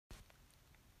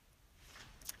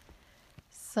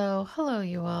So, hello,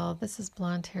 you all. This is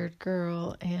Blonde Haired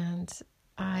Girl, and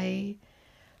I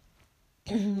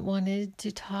wanted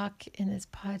to talk in this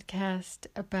podcast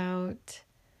about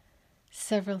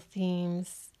several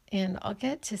themes, and I'll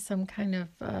get to some kind of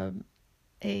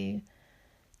a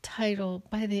title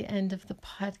by the end of the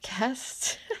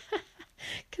podcast,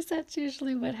 because that's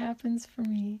usually what happens for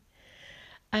me.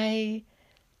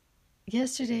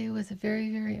 Yesterday was a very,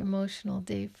 very emotional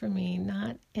day for me,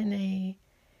 not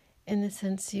in the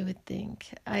sense you would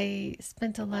think. I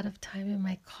spent a lot of time in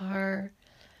my car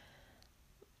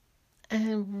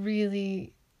and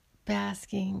really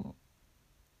basking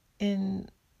in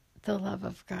the love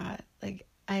of God. Like,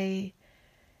 I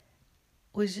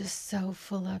was just so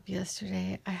full up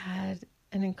yesterday. I had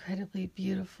an incredibly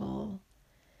beautiful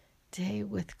day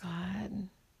with God.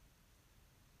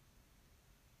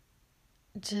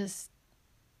 Just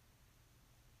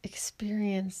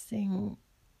experiencing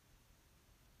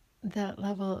that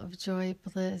level of joy,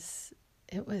 bliss,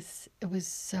 it was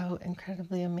so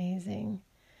incredibly amazing.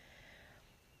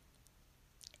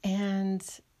 And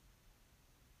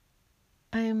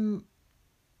I'm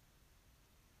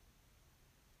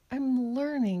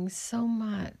learning so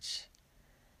much.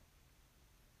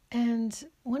 And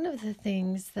one of the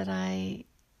things that I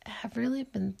have really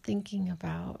been thinking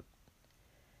about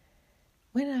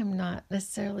when I'm not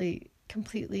necessarily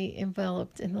completely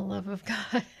enveloped in the love of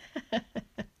God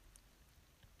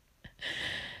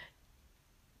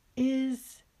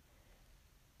is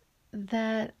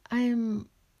that I'm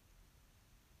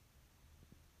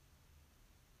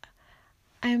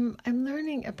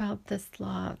learning about this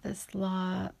law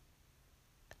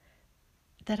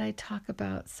that I talk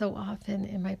about so often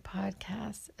in my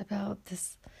podcast, about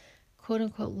this quote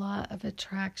unquote law of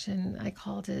attraction. I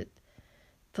called it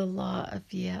the law of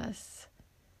yes.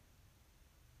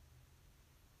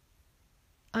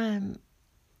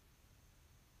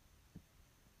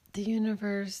 The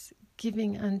universe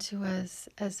giving unto us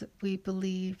as we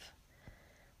believe.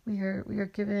 We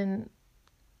are given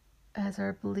as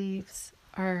our beliefs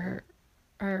are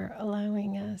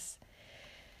allowing us.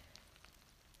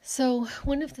 So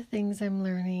one of the things I'm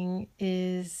learning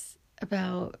is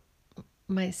about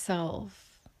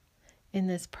myself in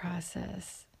this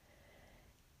process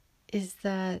is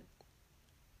that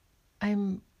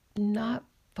I'm not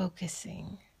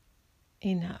focusing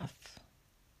enough.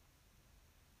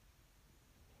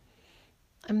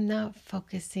 I'm not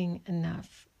focusing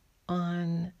enough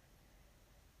on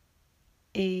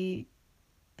a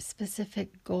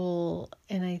specific goal,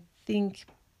 and I think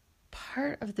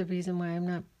part of the reason why I'm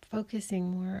not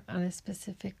focusing more on a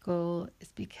specific goal is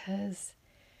because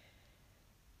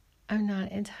I'm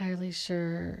not entirely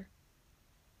sure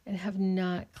and have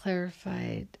not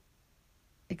clarified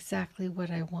exactly what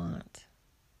I want.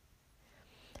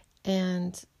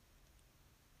 And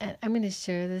I'm going to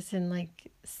share this in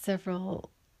like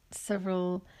several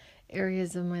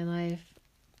areas of my life.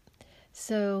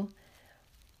 So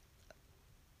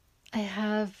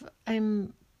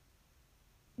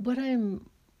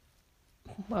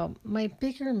my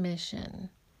bigger mission,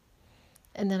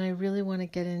 and then I really want to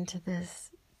get into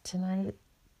this tonight.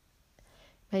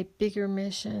 My bigger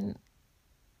mission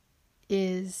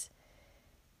is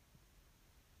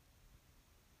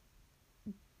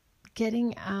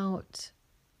getting out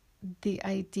the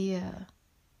idea,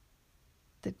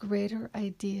 the greater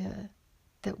idea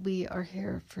that we are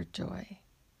here for joy.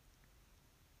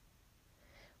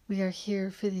 We are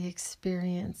here for the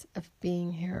experience of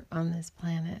being here on this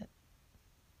planet.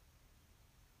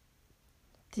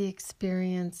 The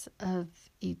experience of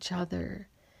each other,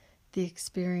 the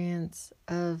experience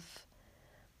of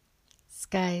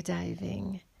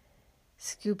skydiving,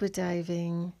 scuba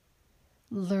diving,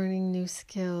 learning new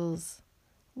skills,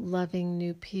 loving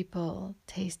new people,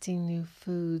 tasting new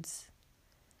foods.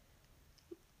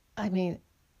 I mean,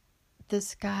 the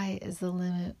sky is the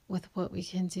limit with what we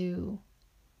can do.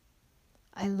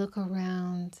 I look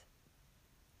around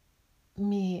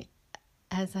me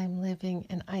as I'm living,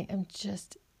 and I am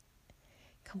just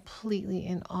completely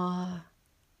in awe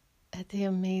at the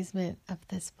amazement of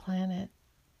this planet.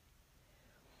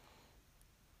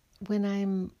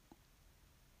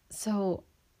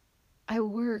 I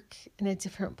work in a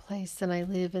different place than I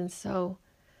live, and so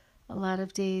a lot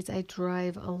of days I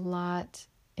drive a lot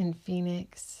in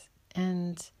Phoenix,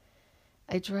 and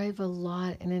I drive a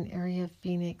lot in an area of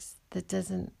Phoenix that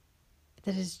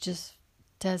is just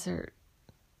desert.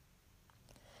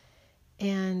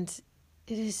 And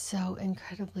it is so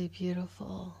incredibly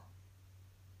beautiful.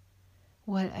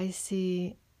 What I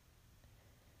see,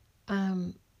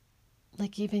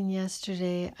 like even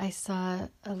yesterday, I saw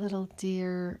a little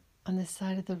deer on the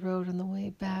side of the road on the way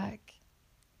back.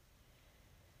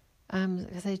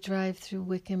 Because I drive through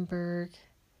Wickenburg,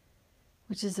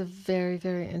 which is a very,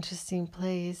 very interesting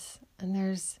place. And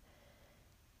there's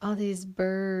all these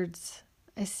birds.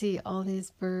 I see all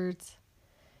these birds.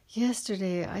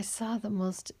 Yesterday, I saw the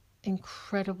most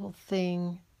incredible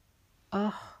thing.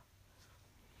 Oh,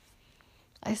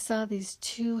 I saw these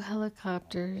two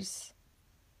helicopters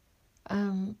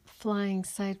flying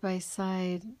side by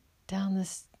side down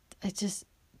this.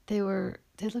 They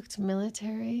looked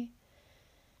military.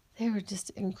 They were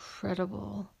just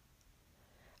incredible.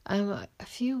 A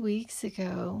few weeks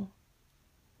ago,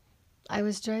 I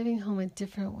was driving home a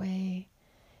different way,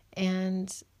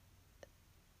 and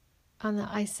on the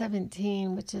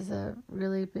I-17, which is a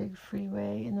really big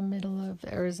freeway in the middle of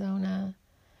Arizona,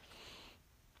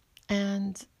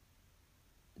 and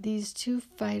these two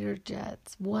fighter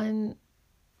jets, one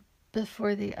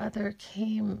before the other,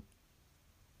 came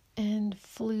and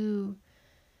flew.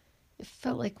 It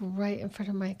felt like right in front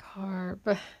of my car,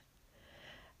 but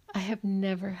I have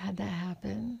never had that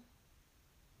happen.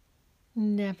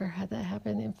 Never had that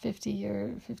happen in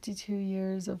 52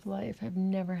 years of life. I've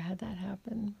never had that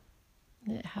happen.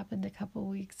 It happened a couple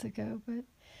weeks ago, but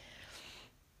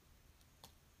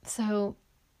so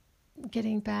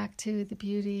getting back to the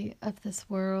beauty of this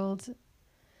world,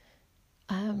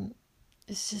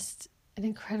 it's just an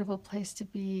incredible place to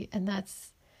be, and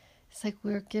it's like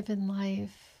we're given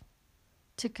life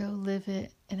to go live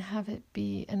it and have it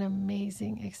be an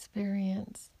amazing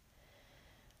experience.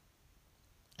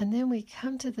 And then we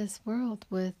come to this world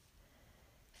with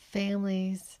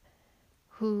families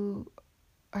who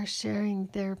are sharing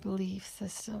their belief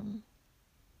system.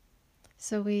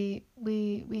 So we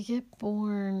get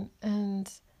born,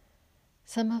 and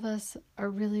some of us are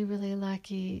really, really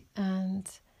lucky and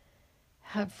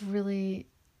have really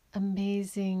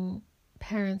amazing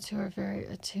parents who are very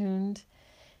attuned,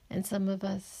 and some of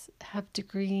us have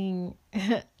degreeing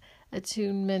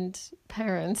attunement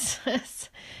parents,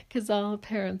 because all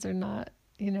parents are not,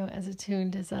 as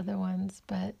attuned as other ones,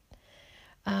 but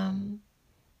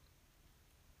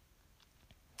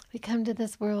we come to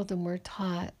this world and we're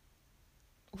taught,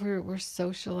 we're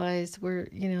socialized,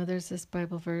 there's this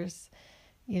Bible verse,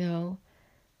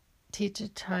 teach a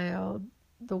child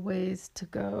the ways to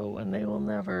go, and they will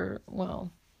never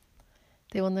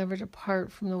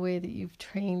depart from the way that you've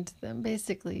trained them,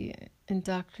 basically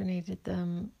indoctrinated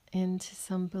them into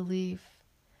some belief.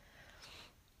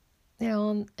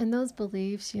 And those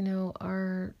beliefs,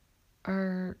 are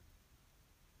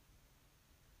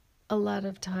a lot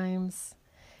of times,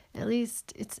 at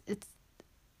least it's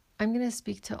I'm going to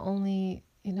speak to only,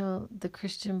 the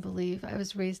Christian belief. I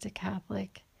was raised a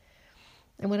Catholic,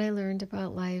 and what I learned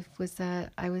about life was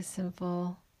that I was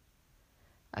sinful.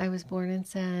 I was born in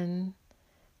sin,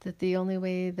 that the only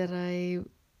way that I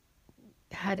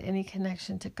had any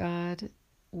connection to God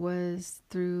was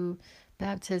through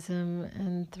baptism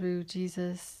and through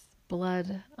Jesus'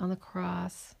 blood on the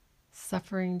cross,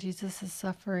 Jesus'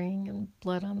 suffering and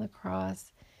blood on the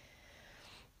cross,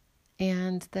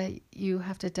 and that you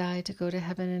have to die to go to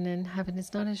heaven, and then heaven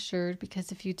is not assured,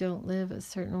 because if you don't live a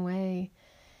certain way,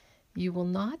 you will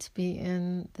not be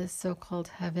in this so-called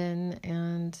heaven,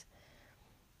 and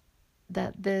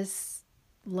that this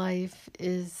life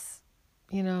is,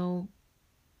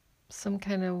 some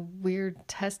kind of weird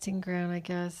testing ground, I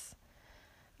guess.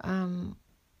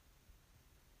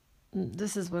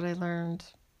 This is what I learned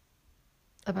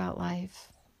about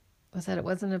life, was that it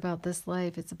wasn't about this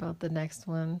life, it's about the next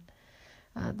one.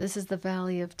 This is the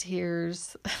valley of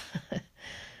tears.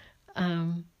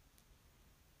 And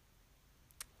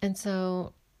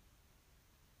so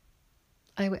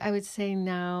I would say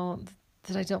now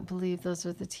that I don't believe those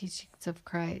are the teachings of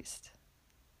Christ.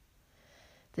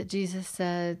 That Jesus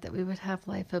said that we would have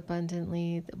life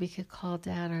abundantly, that we could call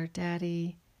Dad our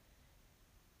daddy,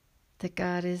 that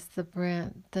God is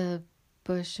the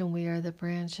bush and we are the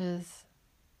branches,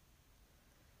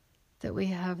 that we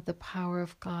have the power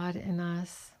of God in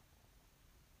us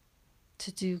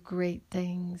to do great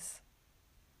things.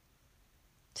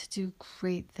 To do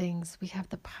great things. We have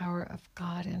the power of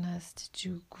God in us to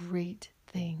do great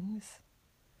things.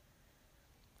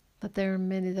 That there are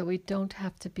many, that we don't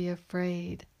have to be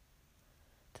afraid.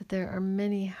 That there are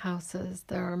many houses.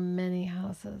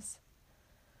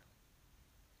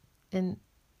 In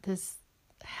this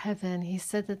heaven, he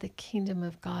said that the kingdom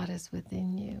of God is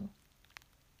within you.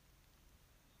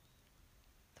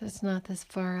 That it's not this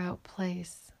far out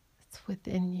place. It's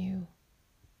within you.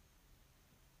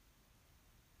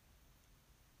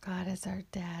 God is our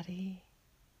daddy,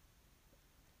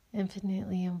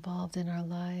 infinitely involved in our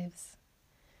lives,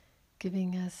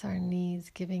 giving us our needs,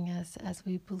 giving us as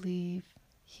we believe,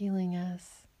 healing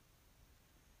us,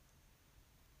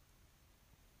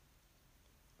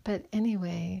 But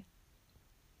anyway,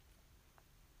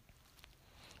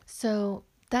 so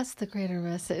that's the greater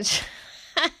message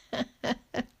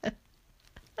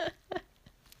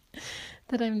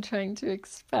that I'm trying to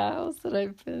espouse,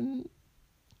 because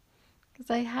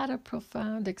I had a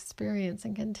profound experience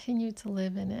and continue to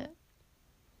live in it.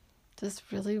 This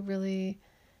really, really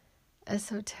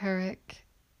esoteric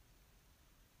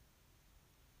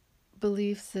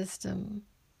belief system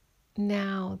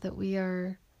now that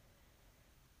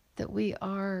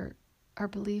our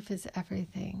belief is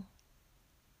everything.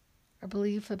 Our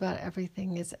belief about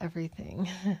everything is everything.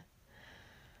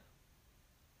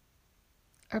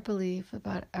 Our belief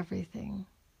about everything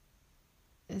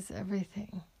is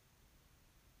everything.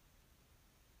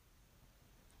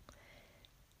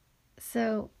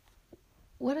 So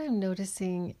what I'm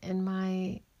noticing in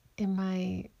my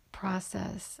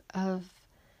process of,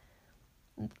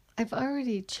 I've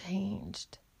already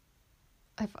changed.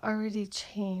 I'm already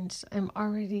changed.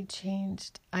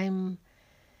 I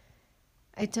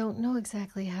don't know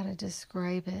exactly how to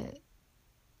describe it,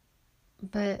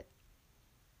 but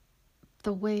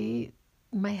the way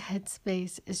my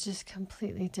headspace is just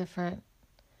completely different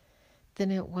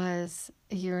than it was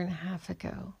a year and a half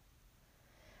ago.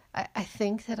 I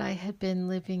think that I had been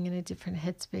living in a different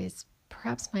headspace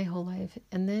perhaps my whole life,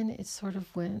 and then it sort of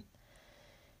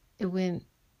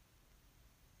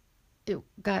it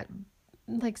got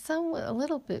like a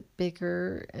little bit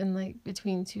bigger in like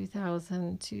between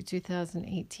 2000 to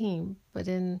 2018, but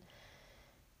in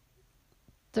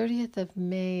 30th of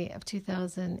May of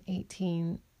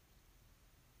 2018,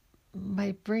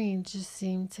 my brain just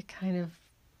seemed to kind of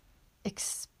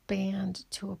expand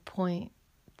to a point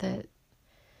that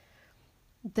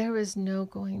there was no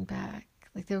going back.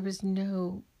 Like I was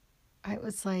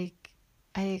like,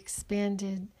 I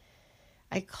expanded.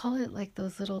 I call it like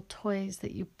those little toys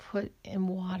that you put in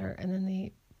water and then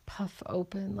they puff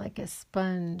open like a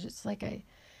sponge. It's like I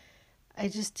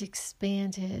just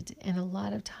expanded, and a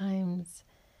lot of times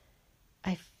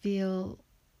I feel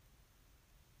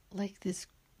like this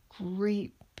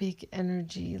great big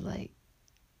energy, like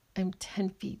I'm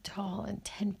 10 feet tall and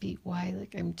 10 feet wide,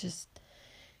 like I'm just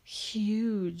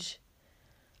huge.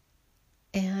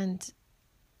 And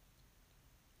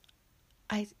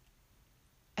I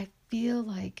feel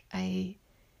like I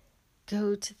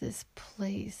go to this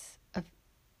place of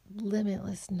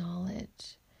limitless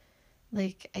knowledge.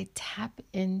 Like I tap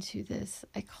into this,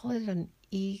 I call it an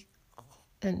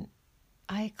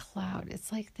iCloud.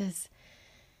 It's like this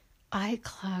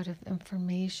iCloud of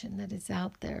information that is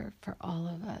out there for all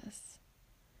of us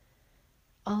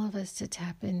to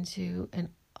tap into, and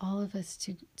all of us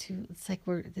to it's like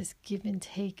we're this give and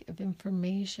take of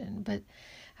information. But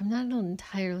I'm not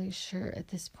entirely sure at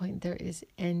this point there is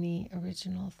any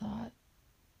original thought.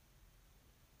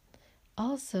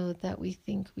 Also, that we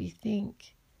think.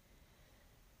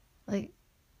 Like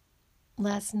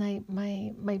last night,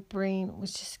 my brain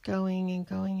was just going and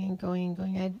going and going and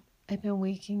going. I've been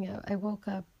waking up. I woke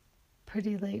up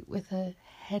pretty late with a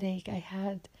headache.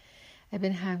 I've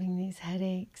been having these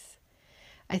headaches.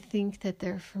 I think that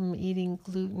they're from eating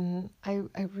gluten. I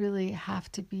really have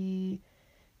to be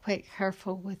quite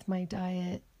careful with my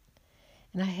diet.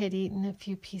 And I had eaten a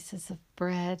few pieces of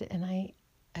bread, and I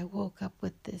woke up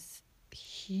with this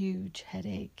huge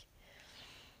headache.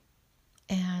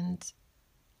 And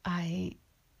I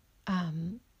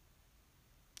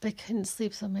couldn't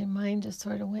sleep, so my mind just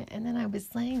sort of went. And then I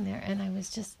was laying there, and I was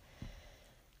just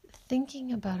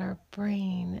thinking about our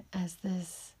brain as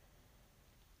this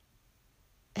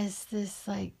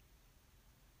like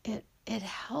it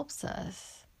helps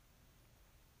us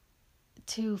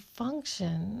to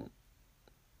function,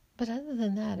 but other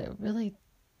than that, it really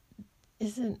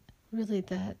isn't really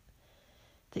that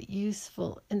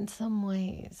useful in some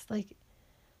ways. Like,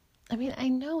 I mean, I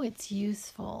know it's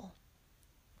useful,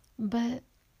 but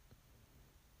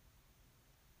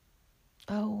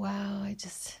oh wow, I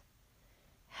just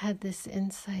had this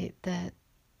insight that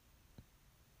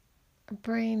our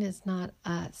brain is not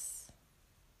us.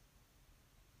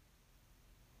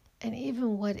 And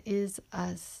even what is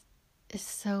us is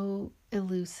so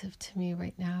elusive to me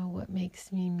right now. What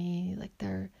makes me me? Like,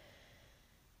 there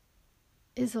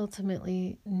is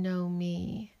ultimately no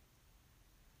me.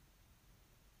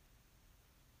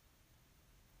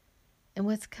 And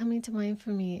what's coming to mind for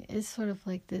me is sort of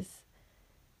like this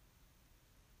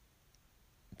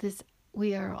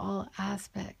we are all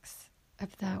aspects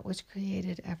of that which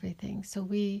created everything. So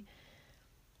we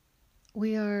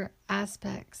are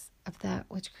aspects of that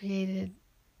which created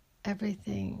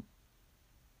everything.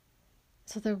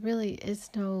 So there really is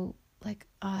no like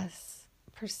us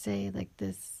per se, like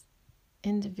this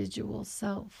individual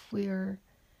self. We are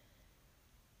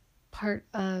part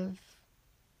of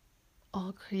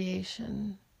all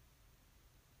creation.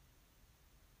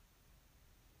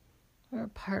 We're a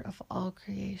part of all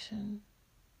creation.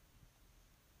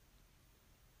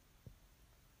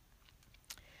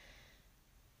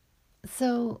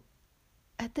 So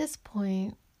at this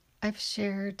point, I've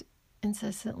shared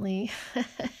incessantly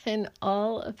in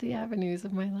all of the avenues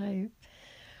of my life.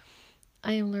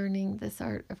 I am learning this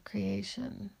art of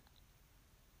creation.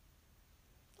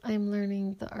 I'm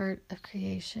learning the art of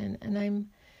creation, and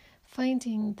I'm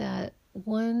finding that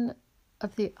one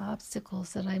of the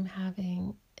obstacles that I'm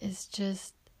having is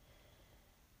just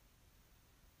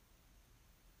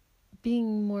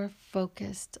being more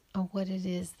focused on what it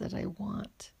is that I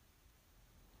want.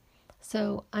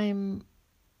 So I'm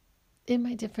in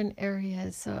my different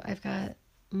areas. So I've got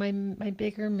my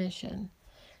bigger mission.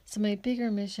 So my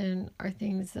bigger mission are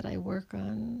things that I work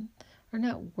on, or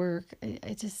not work.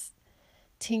 I just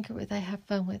tinker with. I have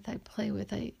fun with. I play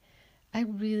with. I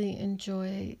really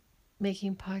enjoy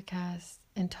making podcasts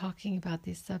and talking about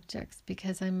these subjects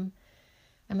because I'm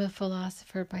a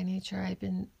philosopher by nature. I've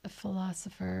been a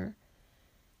philosopher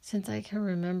since I can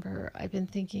remember. I've been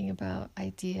thinking about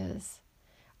ideas.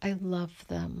 I love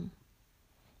them.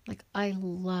 Like, I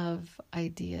love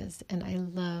ideas, and I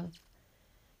love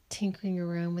tinkering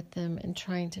around with them and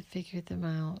trying to figure them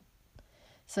out.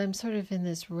 So I'm sort of in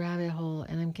this rabbit hole,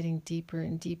 and I'm getting deeper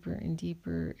and deeper and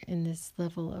deeper in this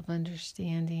level of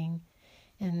understanding.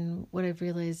 And what I've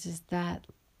realized is that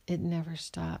it never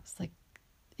stops. Like,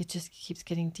 it just keeps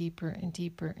getting deeper and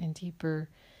deeper and deeper.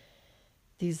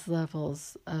 These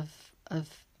levels of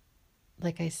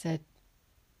like I said,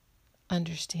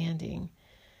 understanding.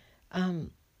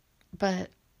 But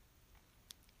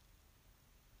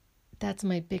that's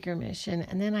my bigger mission.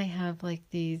 And then I have like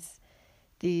these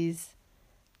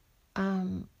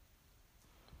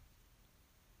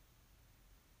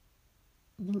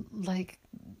like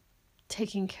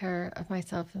taking care of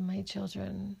myself and my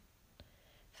children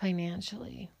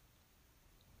financially.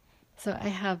 So I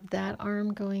have that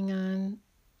arm going on,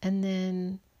 and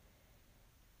then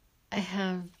I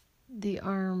have the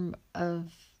arm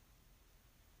of,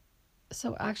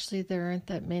 so actually there aren't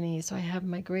that many. So I have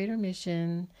my greater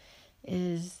mission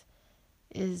is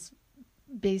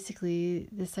basically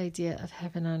this idea of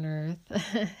heaven on earth,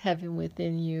 heaven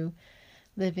within you,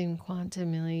 living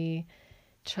quantumly,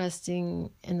 trusting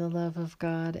in the love of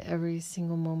God every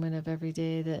single moment of every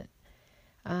day, that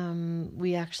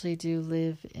we actually do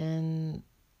live in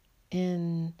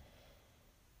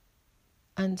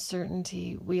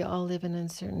uncertainty. We all live in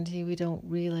uncertainty. We don't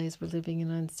realize we're living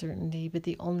in uncertainty, but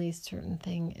the only certain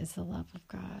thing is the love of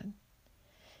God.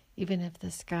 Even if the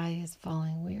sky is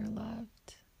falling, we are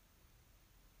loved.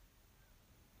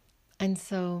 And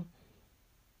so,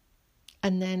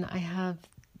 and then I have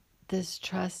this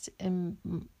trust in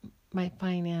my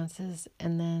finances,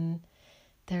 and then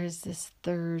there's this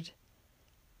third,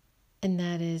 and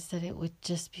that is that it would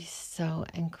just be so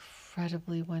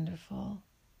incredibly wonderful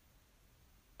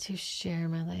to share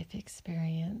my life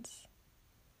experience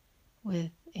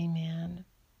with a man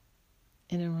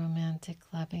in a romantic,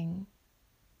 loving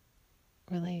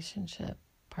relationship,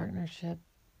 partnership.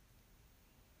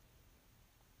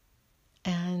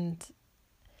 And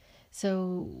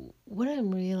so what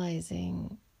I'm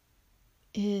realizing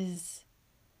is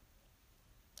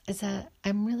that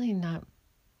I'm really not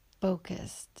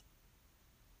focused.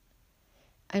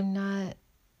 I'm not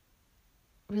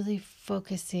really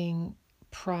focusing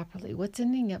properly. What's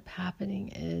ending up happening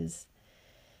is,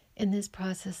 in this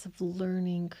process of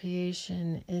learning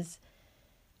creation, is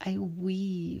I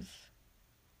weave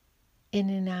in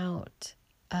and out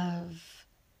of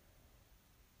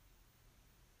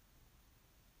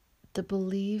the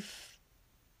belief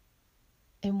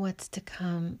in what's to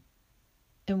come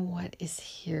and what is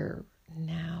here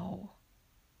now.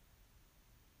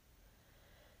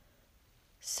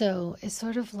 So it's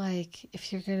sort of like,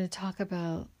 if you're going to talk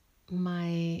about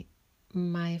my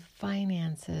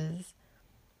finances,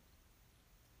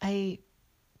 I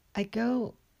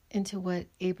go into what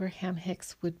Abraham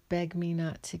Hicks would beg me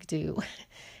not to do.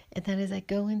 And that is, I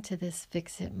go into this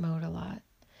fix-it mode a lot.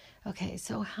 Okay,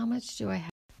 so how much do I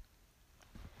have?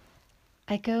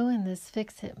 I go in this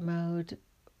fix-it mode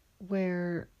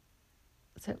where,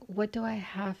 so what do I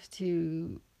have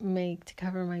to make to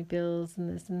cover my bills and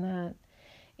this and that?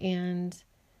 And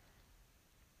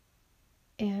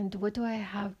what do I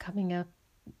have coming up?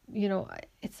 You know,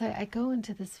 it's like I go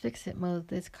into this fix-it mode,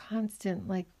 this constant,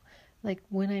 like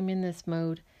when I'm in this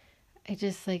mode, I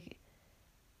just like,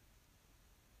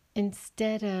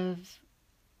 instead of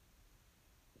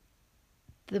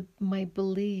my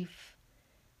belief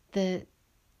that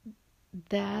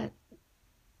that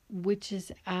which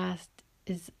is asked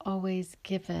is always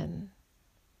given.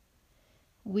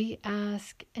 We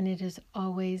ask and it is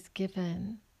always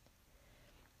given.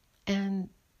 And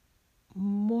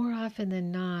more often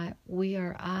than not, we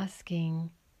are asking,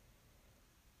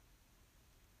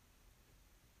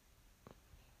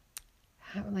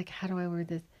 how do I word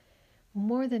this?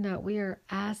 More than not, we are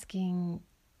asking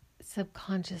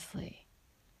subconsciously.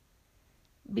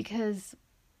 Because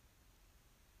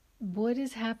what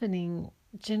is happening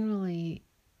generally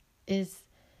is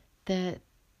that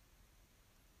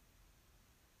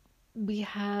we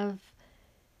have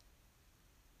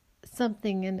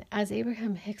something, and as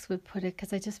Abraham Hicks would put it,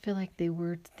 because I just feel like they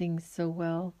word things so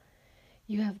well,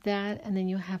 you have that, and then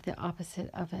you have the opposite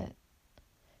of it.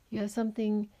 You have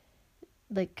something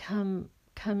like come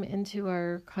into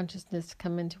our consciousness,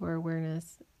 come into our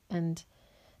awareness, and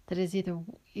that is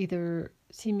either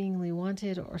seemingly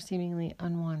wanted or seemingly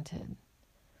unwanted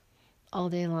all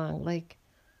day long. Like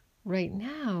right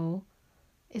now,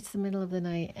 it's the middle of the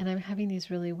night, and I'm having these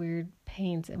really weird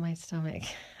pains in my stomach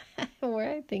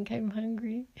where I think I'm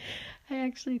hungry. I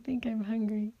actually think I'm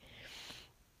hungry.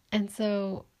 And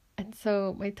so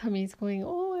my tummy's going,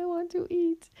 oh, I want to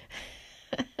eat.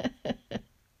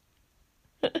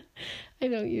 I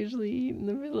don't usually eat in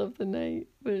the middle of the night,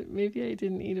 but maybe I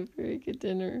didn't eat a very good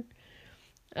dinner.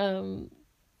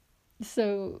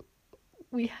 So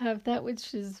we have that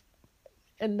which is,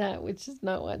 and that which is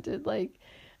not wanted,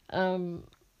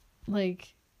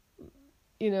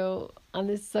 on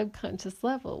this subconscious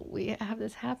level, we have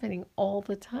this happening all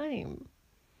the time.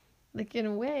 Like in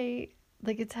a way,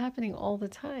 like it's happening all the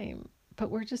time, but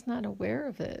we're just not aware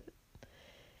of it.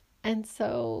 And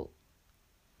so,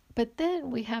 but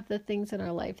then we have the things in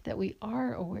our life that we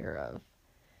are aware of,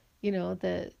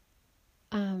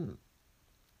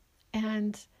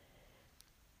 and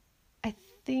I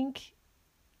think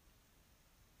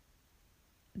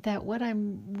that what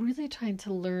I'm really trying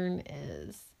to learn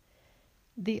is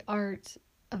the art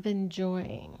of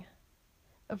enjoying,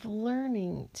 of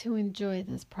learning to enjoy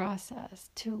this process,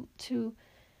 to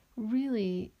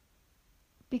really,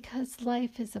 because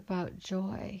life is about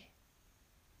joy.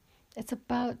 It's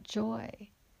about joy.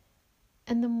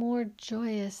 And the more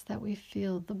joyous that we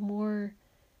feel, the more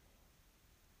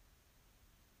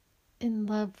in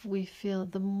love we feel,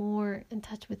 the more in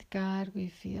touch with God we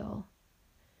feel,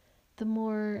 the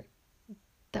more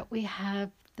that we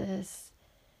have the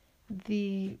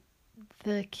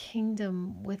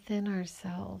kingdom within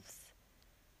ourselves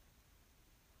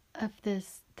of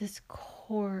this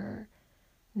core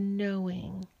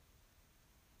knowing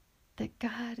that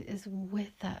God is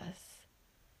with us,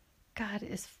 God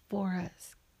is for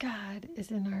us, God is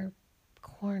in our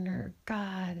corner,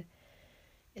 God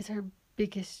is our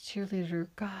biggest cheerleader,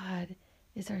 God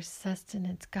is our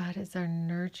sustenance, God is our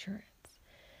nurturance,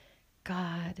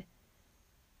 God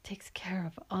takes care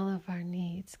of all of our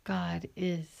needs, God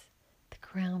is the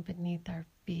ground beneath our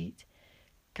feet,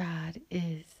 God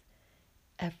is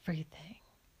everything.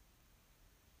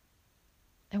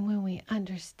 And when we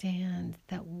understand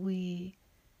that we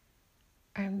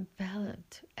are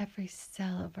enveloped, every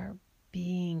cell of our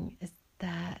being is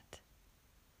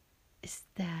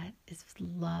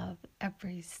love.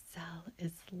 Every cell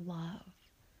is love.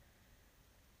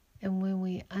 And when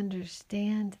we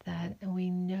understand that and we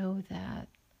know that,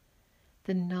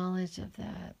 the knowledge of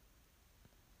that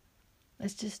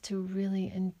is just to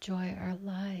really enjoy our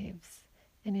lives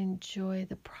and enjoy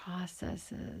the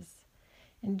processes.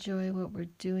 Enjoy what we're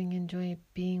doing, enjoy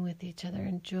being with each other,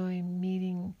 enjoy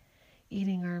meeting,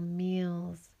 eating our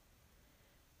meals.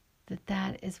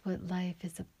 That is what life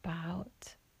is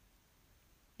about.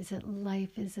 Is that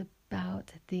life is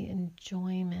about the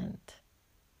enjoyment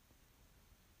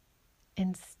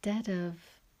instead of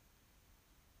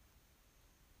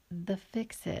the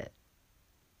fix it.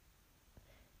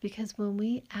 Because when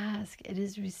we ask, it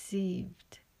is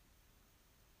received.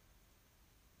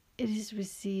 It is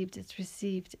received. It's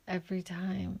received every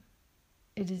time.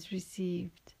 It is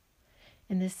received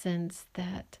in the sense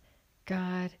that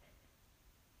God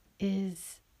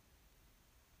is,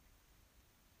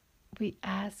 we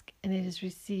ask and it is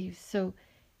received. So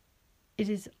it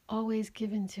is always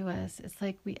given to us. It's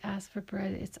like we ask for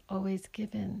bread, it's always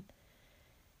given.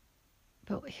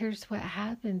 But here's what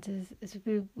happens is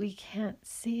we can't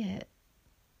see it.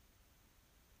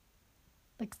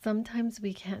 Like sometimes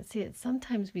we can't see it.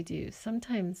 Sometimes we do.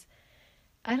 Sometimes,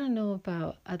 I don't know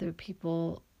about other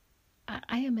people.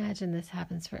 I imagine this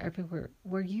happens for everywhere,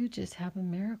 where you just have a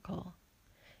miracle.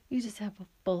 You just have a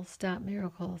full stop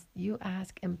miracles. You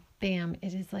ask and bam,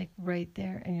 it is like right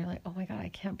there. And you're like, oh my God, I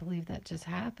can't believe that just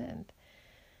happened.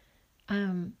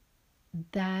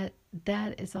 That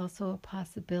is also a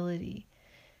possibility.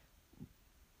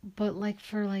 But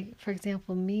for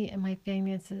example, me and my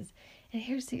finances, and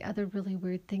here's the other really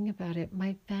weird thing about it.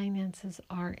 My finances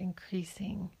are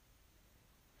increasing.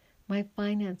 My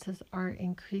finances are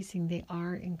increasing. They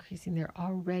are increasing. They're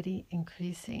already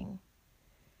increasing.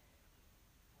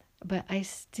 But I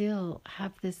still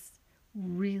have this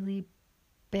really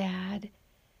bad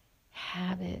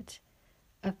habit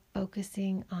of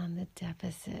focusing on the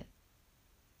deficit.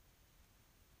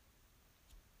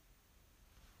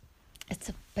 It's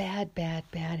a bad, bad,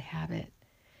 bad habit.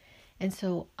 And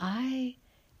so I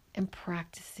am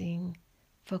practicing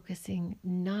focusing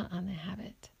not on the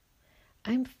habit.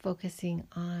 I'm focusing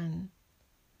on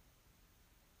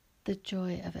the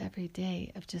joy of every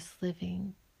day, of just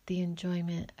living, the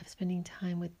enjoyment of spending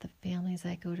time with the families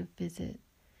I go to visit,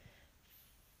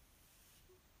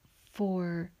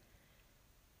 for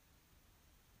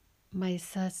my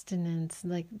sustenance.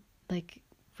 Like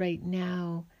right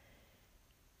now,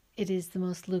 it is the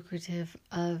most lucrative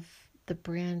of the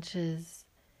branches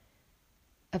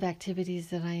of activities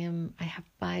that I have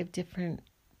 5 different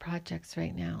projects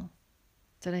right now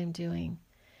that I'm doing.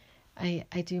 I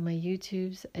do my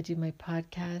YouTubes, I do my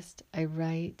podcast, I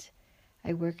write,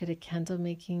 I work at a candle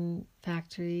making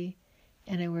factory,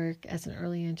 and I work as an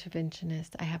early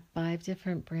interventionist. I have 5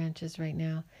 different branches right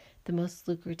now. The most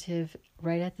lucrative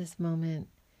right at this moment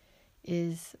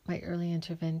is my early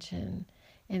intervention.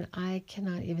 And I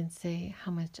cannot even say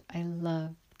how much I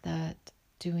love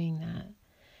doing that.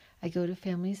 I go to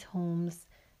families' homes,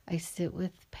 I sit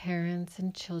with parents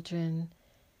and children,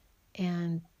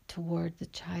 and toward the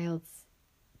child's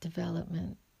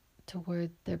development,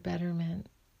 toward their betterment.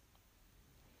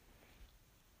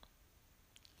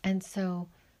 And so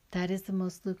that is the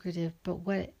most lucrative. But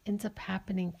what ends up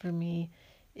happening for me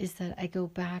is that I go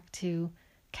back to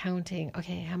counting,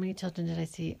 okay, how many children did I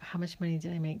see? How much money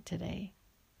did I make today?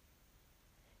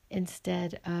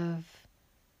 Instead of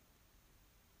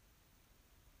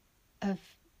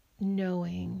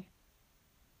knowing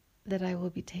that I will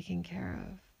be taken care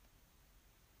of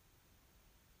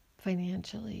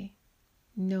financially,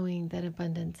 knowing that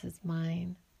abundance is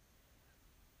mine.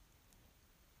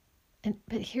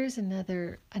 But here's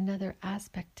another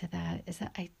aspect to that, is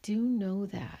that I do know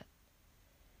that.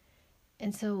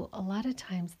 And so a lot of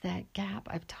times that gap,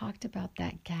 I've talked about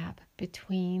that gap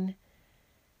between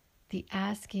the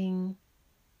asking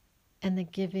and the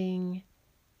giving,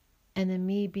 and then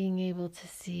me being able to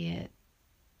see it,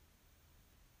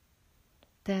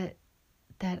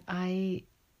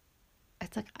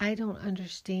 it's like I don't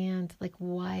understand like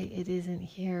why it isn't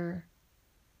here.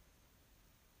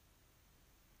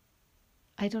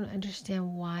 I don't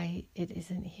understand why it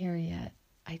isn't here yet.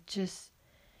 I just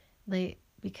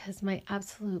because my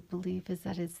absolute belief is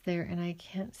that it's there and I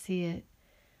can't see it.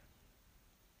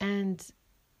 And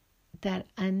that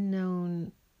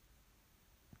unknown,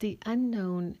 the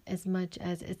unknown, as much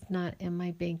as it's not in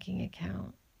my banking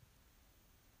account,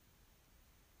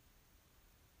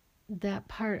 that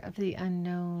part of the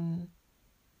unknown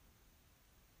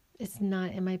is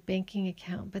not in my banking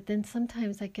account. But then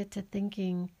sometimes I get to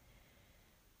thinking,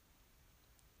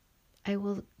 I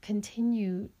will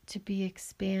continue to be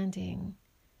expanding.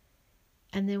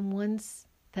 And then once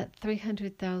that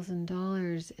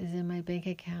 $300,000 is in my bank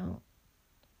account,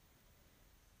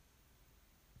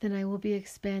 then I will be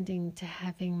expanding to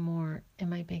having more in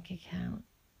my bank account.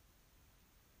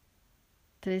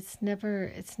 That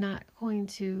it's not going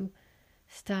to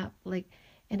stop.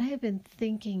 And I have been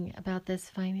thinking about this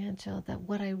financial, that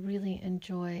what I really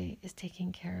enjoy is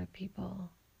taking care of people.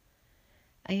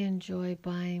 I enjoy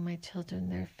buying my children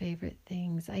their favorite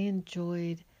things. I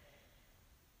enjoyed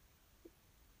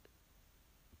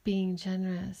being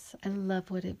generous. I love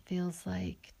what it feels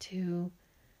like to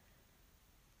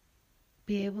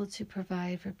be able to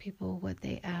provide for people what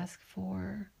they ask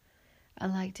for. I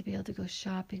like to be able to go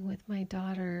shopping with my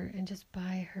daughter and just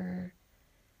buy her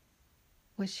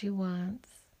what she wants.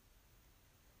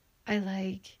 I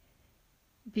like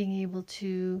being able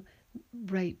to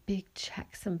write big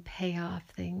checks and pay off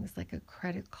things like a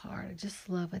credit card. I just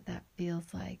love what that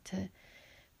feels like, to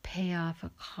pay off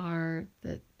a card.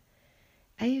 That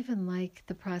I even like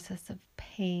the process of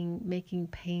making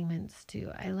payments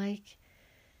to. I like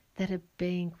that a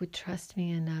bank would trust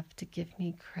me enough to give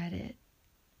me credit.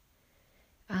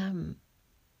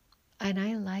 And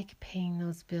I like paying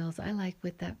those bills. I like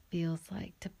what that feels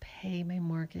like, to pay my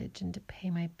mortgage and to pay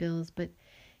my bills. But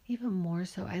even more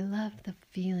so, I love the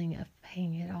feeling of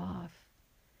paying it off.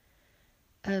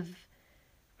 of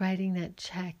writing that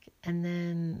check and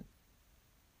then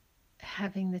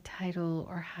having the title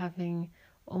or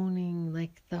owning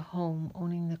like the home,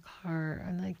 owning the car,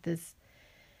 and like this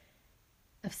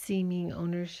of seeming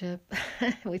ownership,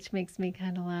 which makes me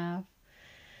kind of laugh.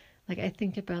 Like I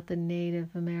think about the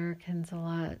Native Americans a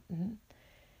lot and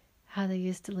how they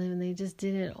used to live, and they just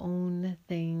didn't own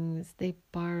things. They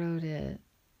borrowed it.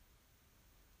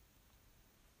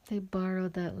 They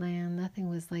borrowed that land. Nothing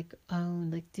was like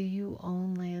owned. Like, do you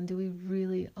own land? Do we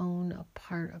really own a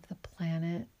part of the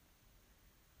planet?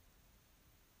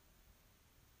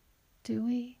 Do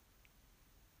we?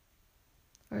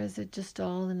 Or is it just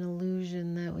all an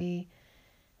illusion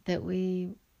that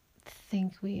we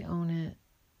think we own it?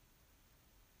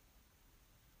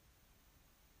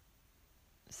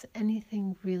 Is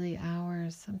anything really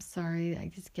ours? I'm sorry,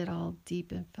 I just get all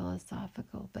deep and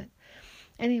philosophical, but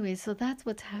anyway, so that's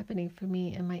what's happening for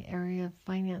me in my area of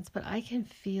finance, but I can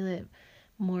feel it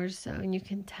more so, and you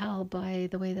can tell by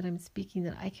the way that I'm speaking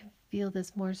that I can feel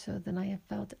this more so than I have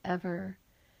felt ever.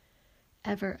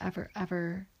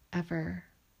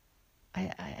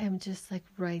 I am just like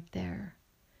right there.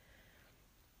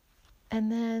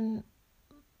 And then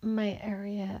my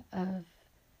area of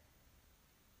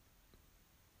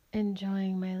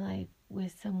enjoying my life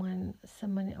with someone,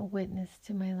 a witness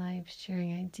to my life,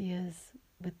 sharing ideas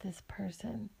with this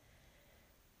person,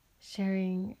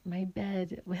 sharing my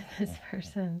bed with this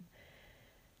person,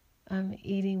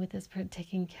 eating with this person,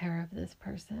 taking care of this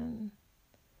person.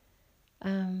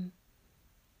 And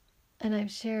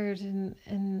I've shared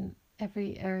in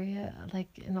every area,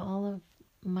 like in all of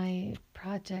my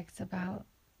projects, about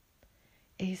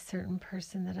a certain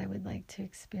person that I would like to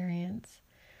experience.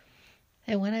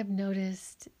 And what I've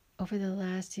noticed over the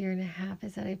last year and a half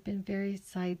is that I've been very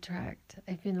sidetracked.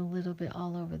 I've been a little bit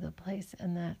all over the place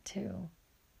in that too.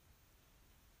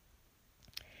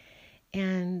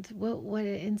 And what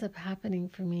it ends up happening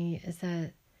for me is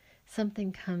that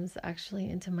something comes actually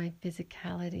into my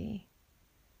physicality.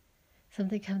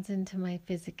 Something comes into my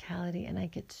physicality and I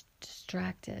get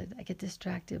distracted. I get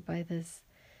distracted by this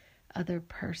other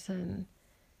person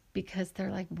because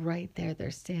they're like right there.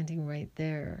 They're standing right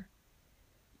there.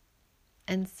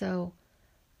 And so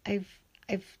I've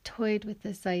toyed with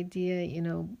this idea,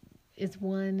 is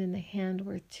one in the hand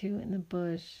worth two in the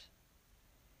bush?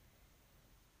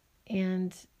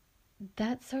 And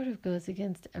that sort of goes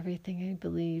against everything I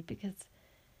believe, because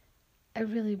I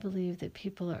really believe that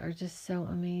people are just so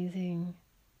amazing.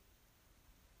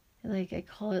 Like I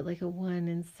call it like a 1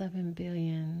 in 7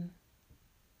 billion.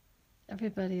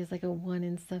 Everybody is like a 1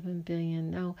 in 7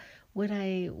 billion. Now, would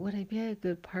I be a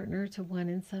good partner to 1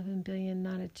 in 7 billion?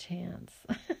 Not a chance.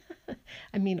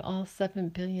 I mean, all 7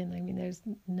 billion. I mean, there's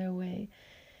no way.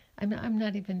 I'm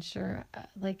not even sure.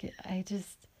 Like I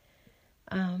just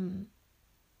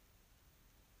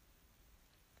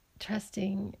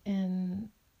trusting in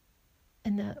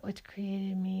that which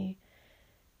created me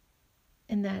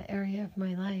in that area of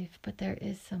my life. But there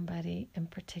is somebody in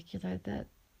particular that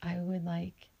I would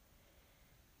like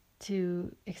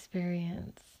to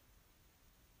experience.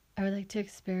 I would like to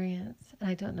experience, and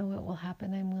I don't know what will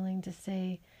happen. I'm willing to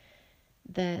say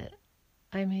that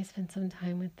I may spend some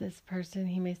time with this person,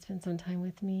 he may spend some time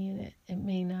with me, and it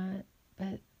may not,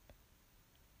 but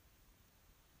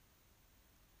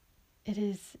it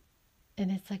is,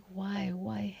 and it's like,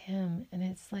 why him? And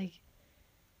it's like,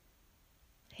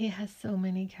 he has so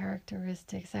many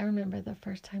characteristics. I remember the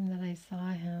first time that I saw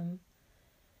him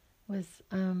was,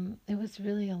 it was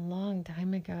really a long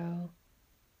time ago.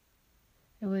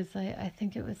 It was like, I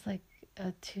think it was like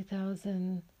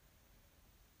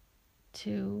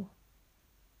 2002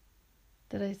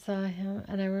 that I saw him,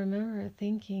 and I remember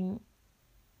thinking,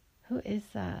 who is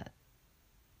that?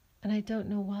 And I don't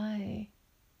know why.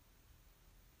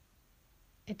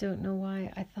 I don't know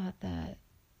why I thought that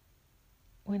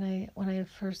when I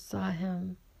first saw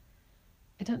him.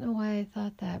 I don't know why I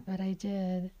thought that, but I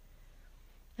did.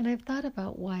 And I've thought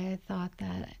about why I thought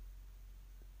that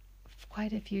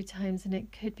quite a few times, and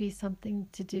it could be something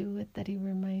to do with that he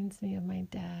reminds me of my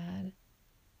dad.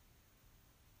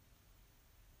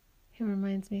 He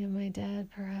reminds me of my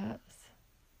dad, perhaps.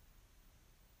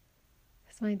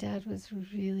 Because my dad was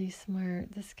really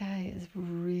smart. This guy is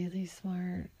really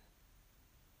smart.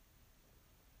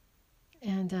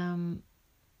 And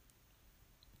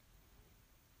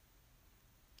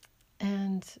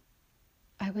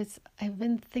I've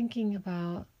been thinking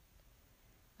about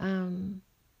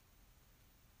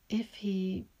if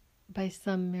he, by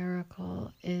some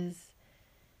miracle, is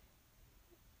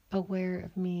aware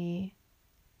of me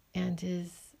and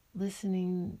is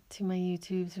listening to my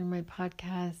YouTubes or my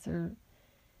podcasts, or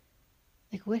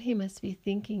like what he must be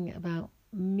thinking about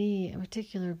me in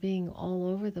particular being all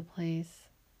over the place.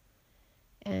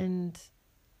 And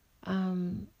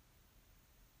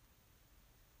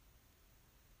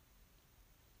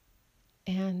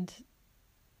and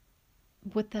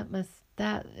what that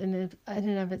in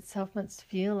and of itself must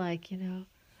feel like,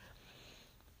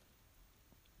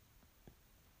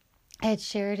 I had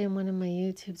shared in one of my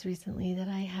YouTubes recently that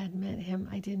I had met him.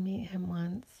 I did meet him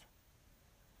once.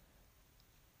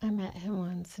 I met him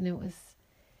once, and it was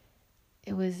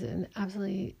an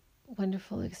absolutely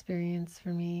wonderful experience for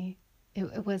me.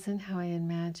 It wasn't how I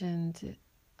imagined.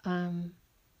 I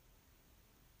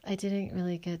didn't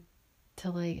really get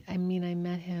to I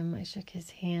met him, I shook his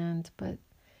hand, but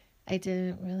I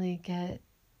didn't really get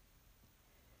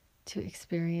to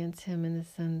experience him in the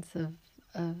sense of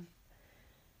on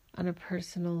a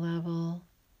personal level.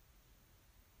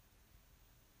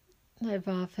 I've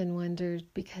often wondered,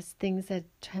 because things that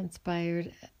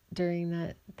transpired during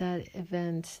that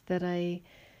event, that I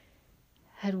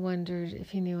had wondered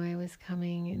if he knew I was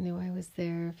coming and knew I was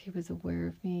there, if he was aware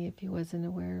of me, if he wasn't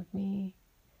aware of me.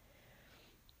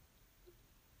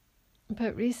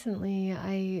 But recently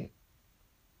I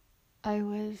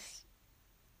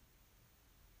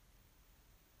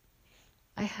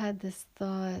had this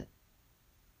thought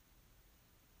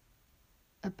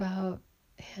about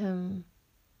him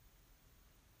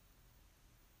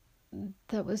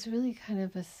that was really kind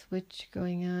of a switch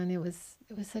going on. It was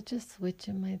such a switch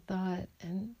in my thought,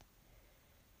 and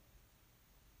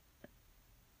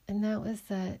that was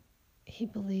that he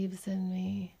believes in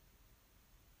me.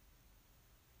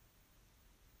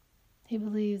 He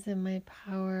believes in my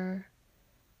power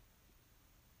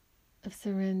of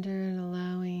surrender and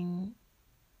allowing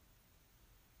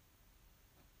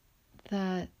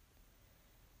that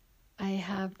I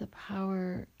have the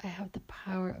power of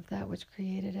that which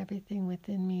created everything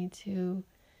within me to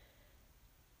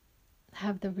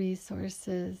have the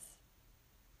resources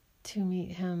to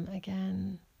meet him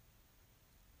again.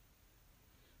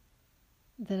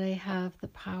 That I have the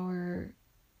power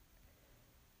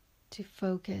to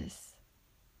focus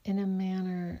in a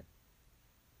manner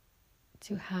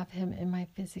to have him in my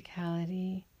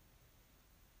physicality.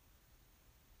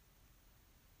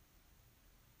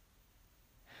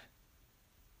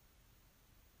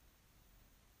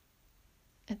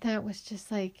 And that was just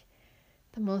the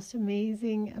most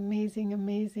amazing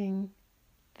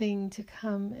thing to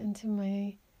come into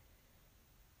my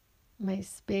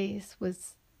space,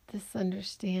 was this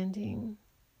understanding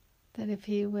that if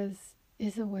he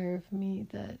is aware of me,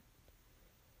 that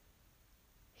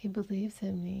he believes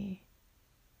in me.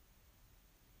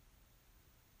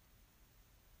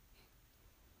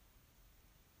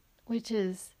 Which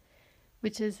is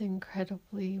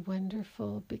incredibly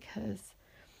wonderful, because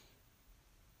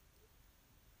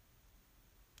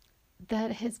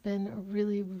that has been a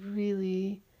really,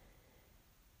 really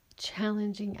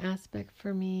challenging aspect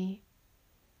for me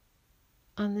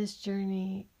on this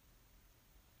journey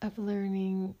of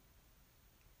learning,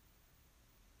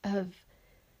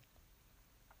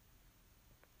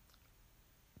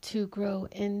 to grow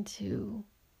into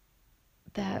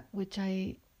that which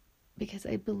because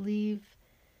I believe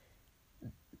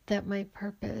that my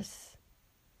purpose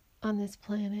on this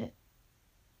planet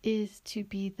is to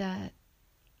be that.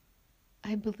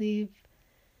 I believe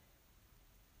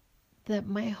that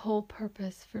my whole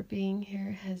purpose for being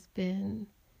here has been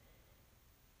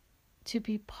to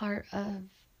be part of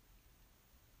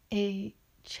a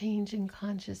change in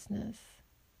consciousness.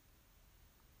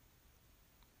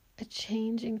 A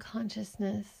change in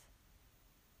consciousness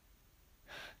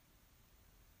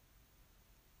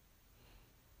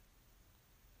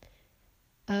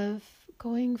of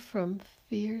going from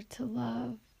fear to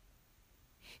love,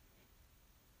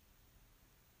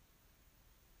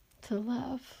 to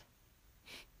love.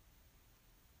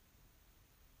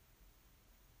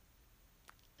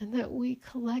 And that we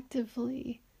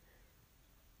collectively,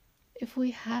 if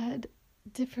we had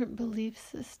different belief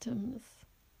systems,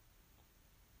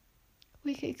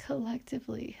 we could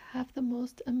collectively have the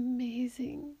most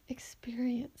amazing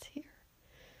experience here.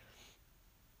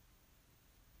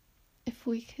 If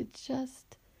we could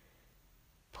just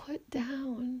put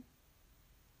down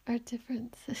our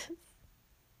differences.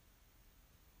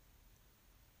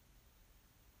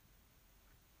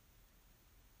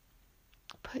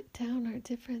 Put down our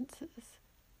differences.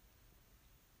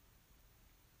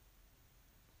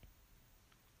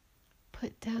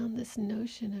 Put down this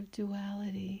notion of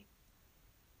duality,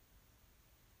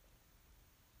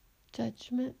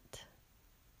 judgment.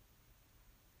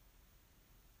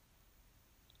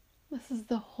 This is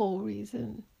the whole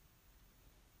reason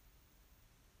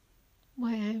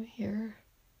why I'm here.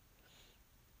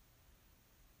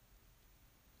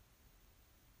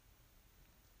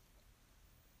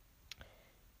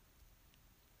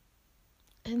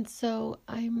 And so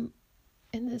I'm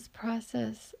in this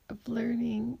process of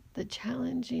learning the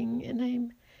challenging,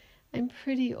 and I'm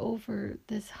pretty over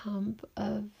this hump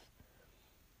of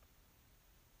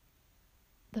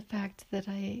the fact that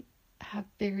I have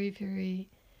very, very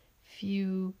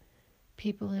few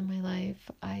people in my life.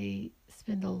 I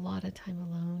spend a lot of time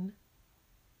alone.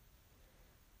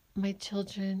 My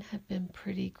children have been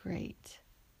pretty great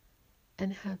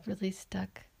and have really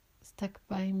stuck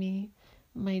by me.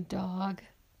 My dog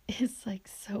is like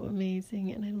so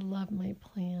amazing, and I love my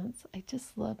plants. I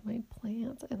just love my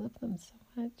plants. I love them so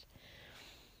much.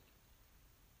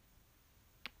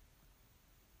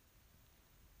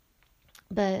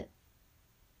 But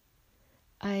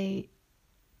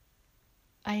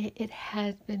it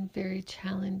has been very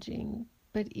challenging,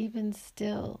 but even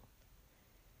still,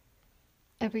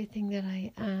 everything that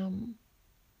I am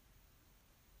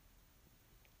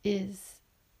is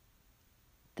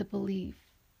the belief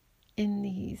in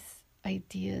these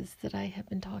ideas that I have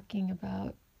been talking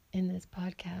about in this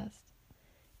podcast.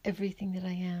 Everything that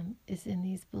I am is in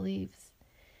these beliefs.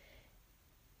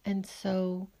 And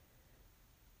so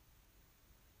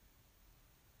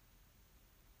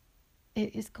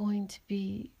it is going to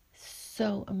be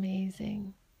so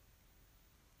amazing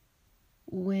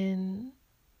when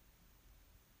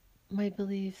my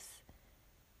beliefs,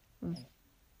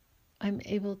 I'm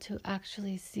able to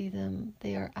actually see them.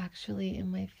 They are actually in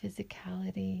my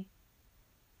physicality,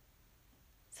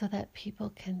 so that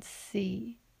people can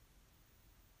see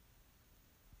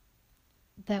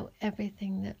that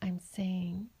everything that I'm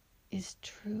saying is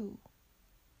true.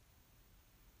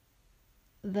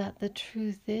 That the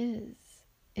truth is,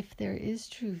 if there is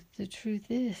truth, the truth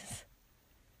is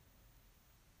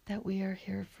that we are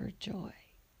here for joy,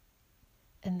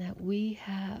 and that we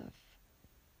have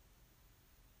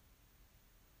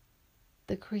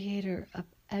the creator of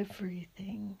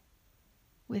everything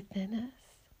within us.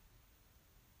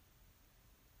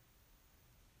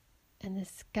 And the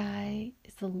sky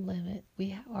is the limit.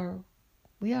 We are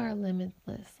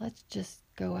limitless. Let's just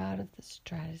go out of the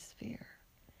stratosphere,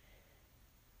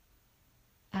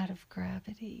 out of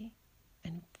gravity,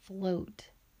 and float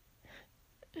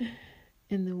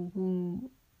in the womb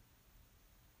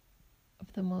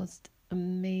of the most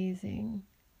amazing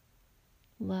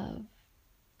love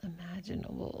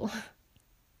imaginable.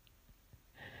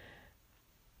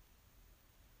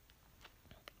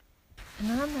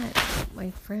 And on that note, my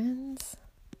friends,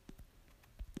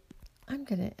 I'm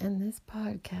going to end this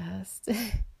podcast.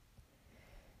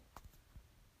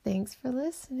 Thanks for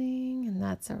listening, and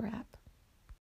that's a wrap.